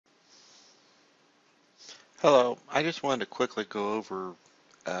Hello, I just wanted to quickly go over,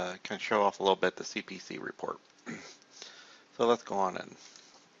 kind of show off a little bit the CPC report. So let's go on in.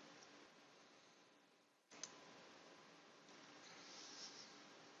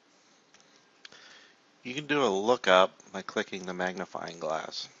 You can do a lookup by clicking the magnifying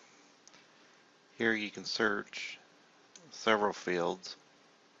glass. Here you can search several fields,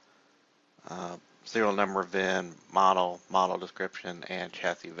 serial number VIN, model description, and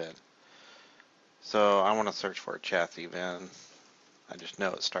chassis VIN. So I want to search for a chassis VIN. I just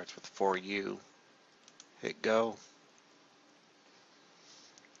know it starts with 4U. Hit go.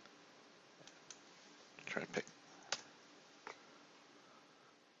 Try to pick.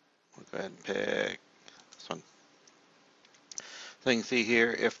 We'll go ahead and pick this one. So you can see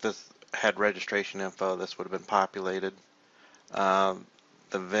here, if this had registration info, this would have been populated. The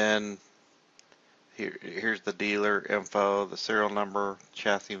VIN, here's the dealer info, the serial number,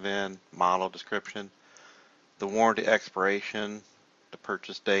 chassis VIN, model description, the warranty expiration, the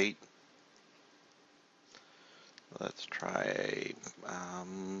purchase date. Let's try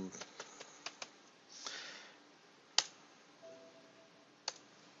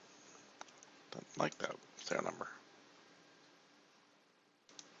don't like that serial number.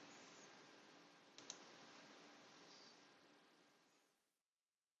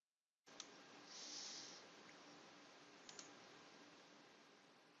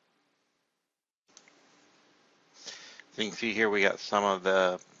 So you can see here we got some of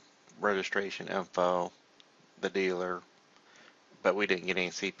the registration info, the dealer, but we didn't get any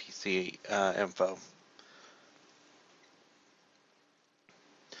CPC info.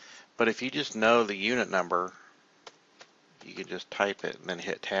 But if you just know the unit number, you can just type it and then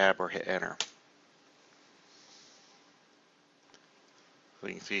hit tab or hit enter. So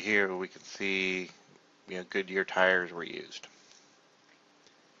you can see here, we can see, Goodyear tires were used.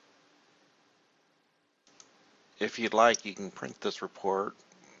 If you'd like, you can print this report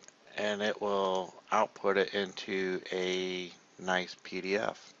and it will output it into a nice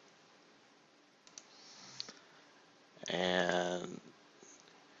PDF. And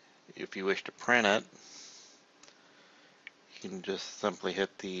if you wish to print it, you can just simply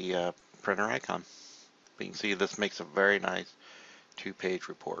hit the printer icon. But you can see this makes a very nice two-page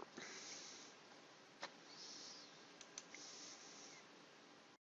report.